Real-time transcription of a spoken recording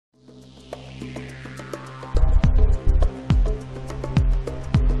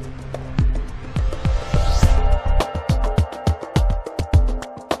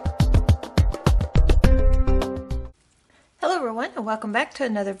welcome back to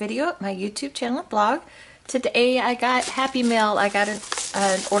another video at my YouTube channel and blog. Today I got Happy Mail. I got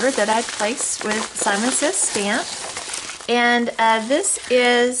an order that I placed with Simon Says Stamp, and this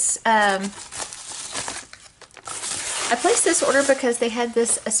is I placed this order because they had a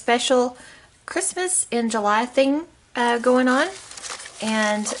special Christmas in July thing going on,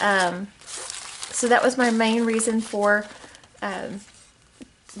 and so that was my main reason for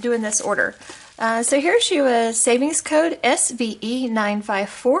doing this order. So here's you a savings code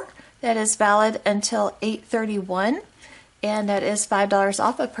SVE954 that is valid until 8/31, and that is $5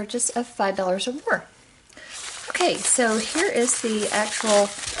 off a purchase of $5 or more. Okay, so here is the actual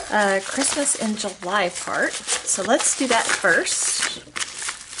Christmas in July part. So let's do that first.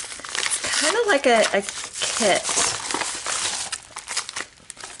 It's kind of like a kit.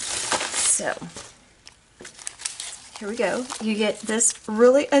 So here we go. You get this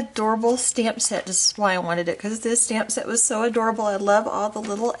really adorable stamp set. This is why I wanted it, because this stamp set was so adorable. I love all the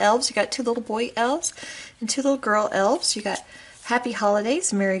little elves. You got two little boy elves and two little girl elves. You got Happy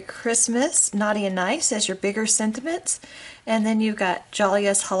Holidays, Merry Christmas, Naughty and Nice as your bigger sentiments. And then you've got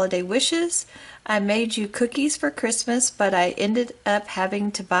Jolliest Holiday Wishes. I made you cookies for Christmas, but I ended up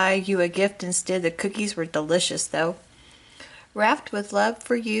having to buy you a gift instead. The cookies were delicious though. Wrapped with Love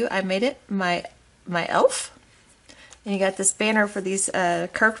for You, I made it my elf. And you got this banner for these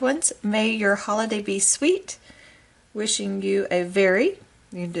curved ones. May your holiday be sweet. Wishing you a very,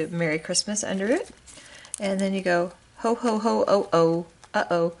 you can do Merry Christmas under it. And then you go, ho ho ho oh oh,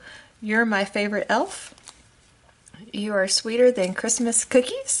 uh-oh. You're my favorite elf. You are sweeter than Christmas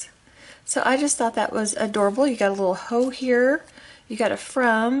cookies. So I just thought that was adorable. You got a little ho here. You got a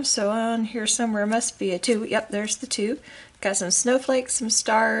from, so on here somewhere must be a to. Yep, there's the to. Got some snowflakes, some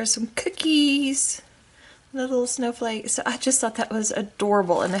stars, some cookies. Little snowflake. So I just thought that was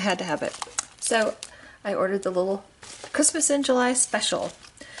adorable and I had to have it. So I ordered the little Christmas in July special.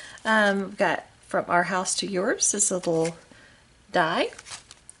 Got From Our House to Yours, this little die.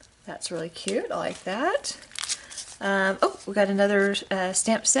 That's really cute. I like that. Oh, we got another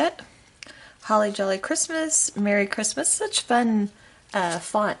stamp set. Holly Jolly Christmas, Merry Christmas. Such fun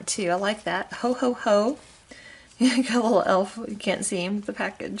font too. I like that. Ho ho ho. You got a little elf. You can't see him, the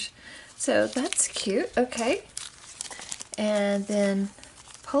package. So that's cute. Okay. And then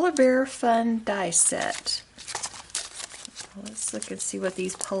Polar Bear Fun Die Set. Let's look and see what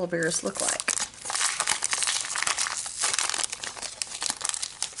these polar bears look like.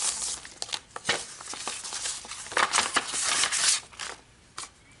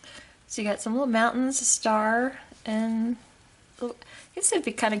 So you got some little mountains, a star, and I guess it'd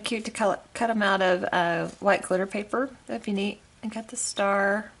be kind of cute to cut them out of white glitter paper. That'd be neat. And got the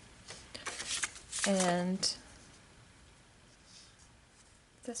star. And is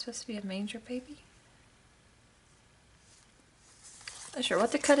that supposed to be a manger baby? Not sure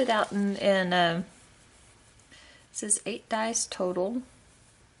what to cut it out in. It says 8 dies total.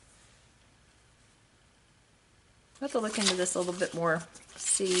 I'll have to look into this a little bit more,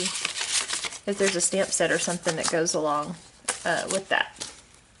 see if there's a stamp set or something that goes along with that.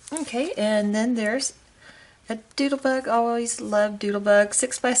 Okay, and then there's a Doodlebug. Always love Doodlebug.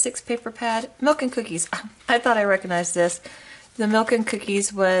 6x6 paper pad. Milk and Cookies. I thought I recognized this. The Milk and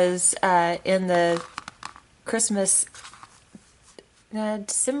Cookies was in the Christmas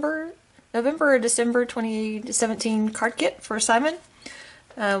November or December 2017 card kit for Simon.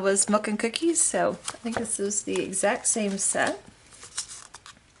 Was Milk and Cookies. So I think this is the exact same set.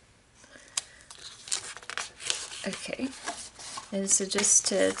 Okay. And so just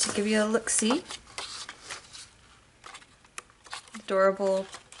to give you a look-see. Adorable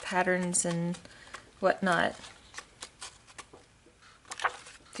patterns and whatnot.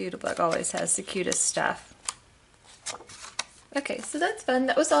 Doodlebug always has the cutest stuff. Okay, so that's fun.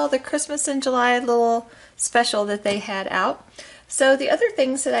 That was all the Christmas in July little special that they had out. So the other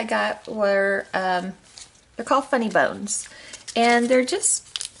things that I got were, they're called Funny Bones. And they're just,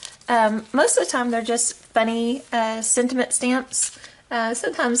 most of the time they're just funny sentiment stamps.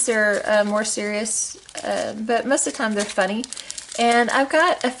 Sometimes they're more serious, but most of the time they're funny. And I've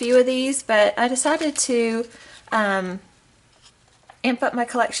got a few of these, but I decided to amp up my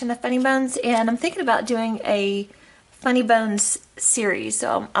collection of Funny Bones, and I'm thinking about doing a Funny Bones series.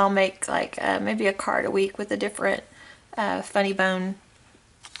 So I'll make like maybe a card a week with a different Funny Bone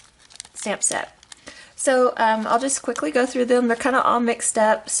stamp set. So I'll just quickly go through them. They're kind of all mixed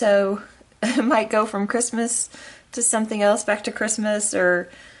up, so it might go from Christmas to something else, back to Christmas, or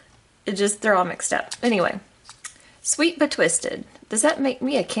they're all mixed up. Anyway. Sweet but Twisted. Does that make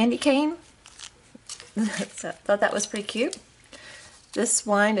me a candy cane? So I thought that was pretty cute. This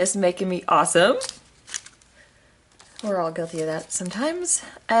wine is making me awesome. We're all guilty of that sometimes.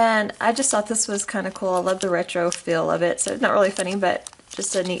 And I just thought this was kind of cool. I love the retro feel of it. So it's not really funny, but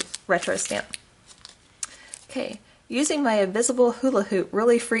just a neat retro stamp. Okay, using my invisible hula hoop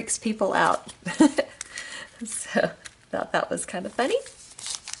really freaks people out. So thought that was kind of funny.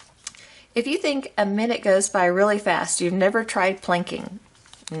 If you think a minute goes by really fast, you've never tried planking.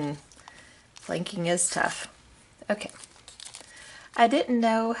 Planking is tough. Okay. I didn't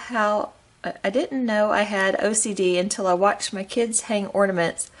know I had OCD until I watched my kids hang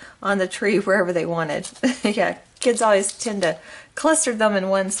ornaments on the tree wherever they wanted. Yeah, kids always tend to cluster them in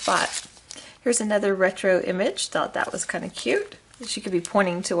one spot. Here's another retro image. Thought that was kind of cute. She could be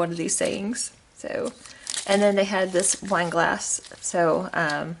pointing to one of these sayings. So, and then they had this wine glass. So,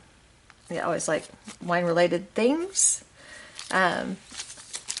 I always like wine-related things.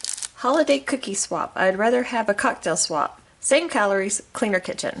 Holiday cookie swap. I'd rather have a cocktail swap. Same calories, cleaner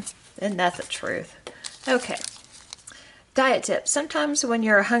kitchen. Isn't that the truth? Okay. Diet tip. Sometimes when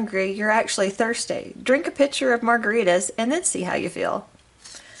you're hungry, you're actually thirsty. Drink a pitcher of margaritas and then see how you feel.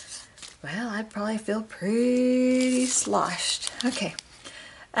 Well, I'd probably feel pretty sloshed. Okay.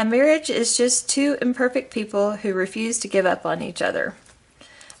 A marriage is just two imperfect people who refuse to give up on each other.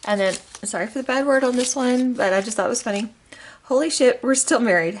 And then, sorry for the bad word on this one, but I just thought it was funny. Holy shit, we're still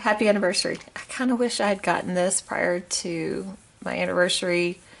married. Happy anniversary. I kind of wish I had gotten this prior to my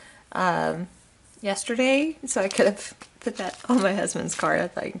anniversary yesterday, so I could have put that on my husband's card. I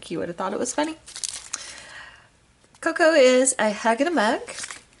think he would have thought it was funny. Coco is a hug and a mug.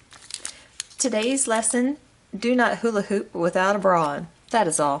 Today's lesson, do not hula hoop without a bra on. That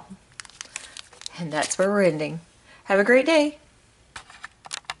is all. And that's where we're ending. Have a great day.